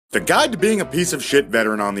The Guide to Being a Piece of Shit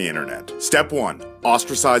Veteran on the Internet. Step 1.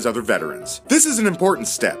 Ostracize other veterans. This is an important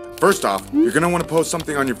step. First off, you're going to want to post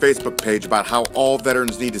something on your Facebook page about how all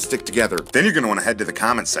veterans need to stick together. Then you're going to want to head to the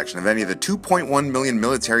comments section of any of the 2.1 million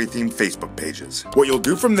military-themed Facebook pages. What you'll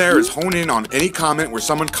do from there is hone in on any comment where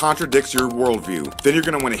someone contradicts your worldview. Then you're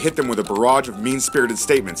going to want to hit them with a barrage of mean-spirited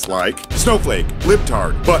statements like snowflake,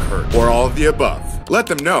 libtard, butthurt, or all of the above. Let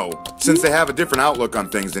them know, since they have a different outlook on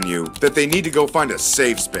things than you, that they need to go find a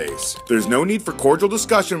safe space. There's no need for cordial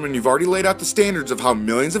discussion when you've already laid out the standards of how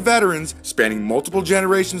millions of veterans, spanning multiple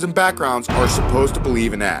generations and backgrounds, are supposed to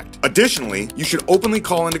believe and act. Additionally, you should openly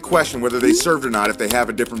call into question whether they served or not if they have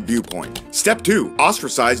a different viewpoint. Step 2.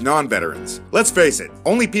 Ostracize non-veterans. Let's face it,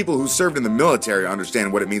 only people who served in the military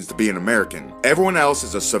understand what it means to be an American. Everyone else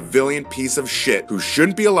is a civilian piece of shit who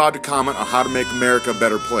shouldn't be allowed to comment on how to make America a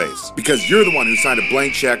better place, because you're the one who signed a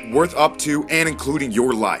blank check worth up to and including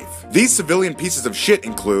your life. These civilian pieces of shit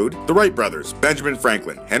include the Wright brothers, Benjamin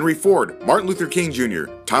Franklin, Henry Ford, Martin Luther King Jr.,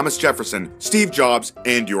 Thomas Jefferson, Steve Jobs,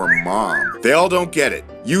 and your mom. They all don't get it.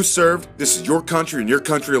 You served, this is your country and your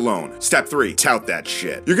country alone. Step 3. Tout that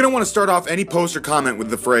shit. You're gonna want to start off any post or comment with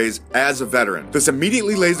the phrase, as a veteran. This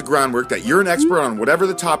immediately lays the groundwork that you're an expert on whatever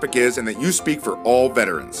the topic is and that you speak for all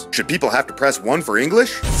veterans. Should people have to press 1 for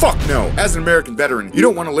English? Fuck no. As an American veteran, you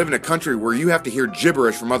don't want to live in a country where you have to hear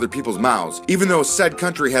gibberish from other people's mouths, even though said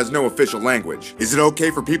country has no official language. Is it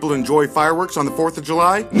okay for people to enjoy fireworks on the 4th of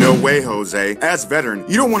July? No way, Jose. As a veteran,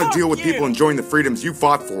 you don't want to deal with people enjoying the freedoms you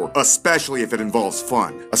fought for, especially if it involves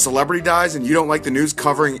fun. A celebrity dies and you don't like the news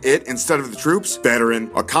covering it instead of the troops?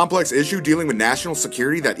 Veteran. A complex issue dealing with national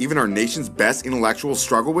security that even our nation's best intellectuals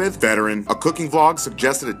struggle with? Veteran. A cooking vlog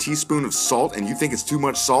suggested a teaspoon of salt and you think it's too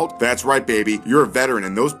much salt? That's right, baby. You're a veteran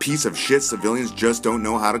and those piece of shit civilians just don't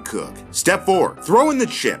know how to cook. Step 4. Throw in the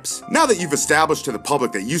chips. Now that you've established to the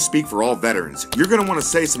public that you speak for all veterans, you're gonna want to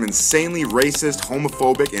say some insanely racist,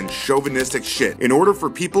 homophobic, and chauvinistic shit in order for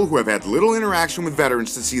people who have had little interaction with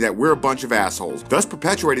veterans to see that we're a bunch of assholes, thus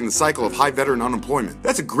perpetuating the cycle of high veteran unemployment.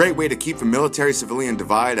 That's a great way to keep the military-civilian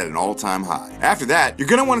divide at an all-time high. After that, you're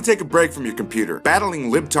gonna want to take a break from your computer.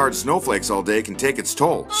 Battling libtard snowflakes all day can take its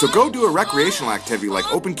toll, so go do a recreational activity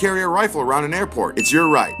like open carry a rifle around an airport. It's your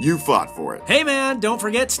right. You fought for it. Hey man, don't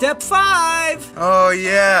forget step 5! Oh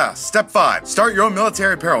yeah, step 5. Start your own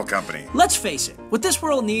military apparel company. Let's face it, what this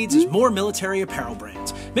world needs is more military apparel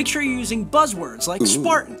brands. Make sure you're using buzzwords like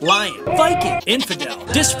Spartan, Lion, Viking, Infidel,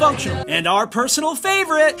 Dysfunctional, and our personal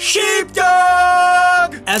favorite, Sheepdog!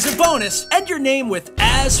 As a bonus, end your name with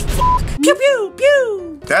as fuck. Pew pew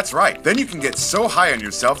pew! That's right. Then you can get so high on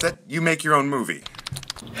yourself that you make your own movie.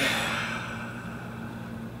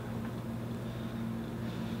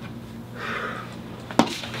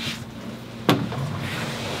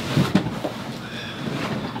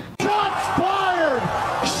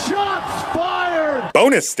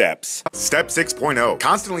 Bonus steps. Step 6.0.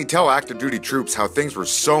 Constantly tell active duty troops how things were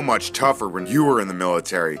so much tougher when you were in the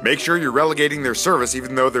military. Make sure you're relegating their service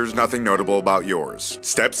even though there's nothing notable about yours.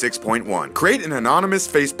 Step 6.1. Create an anonymous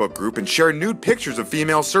Facebook group and share nude pictures of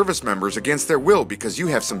female service members against their will because you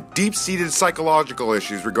have some deep-seated psychological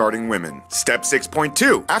issues regarding women. Step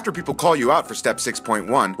 6.2. After people call you out for step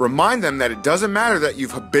 6.1, remind them that it doesn't matter that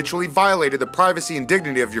you've habitually violated the privacy and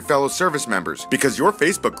dignity of your fellow service members because your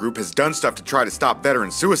Facebook group has done stuff to try to stop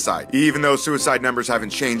veteran suicide, even though suicide numbers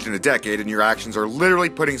haven't changed in a decade and your actions are literally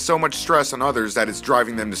putting so much stress on others that it's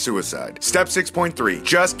driving them to suicide. Step 6.3.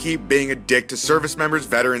 Just keep being a dick to service members,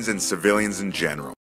 veterans, and civilians in general.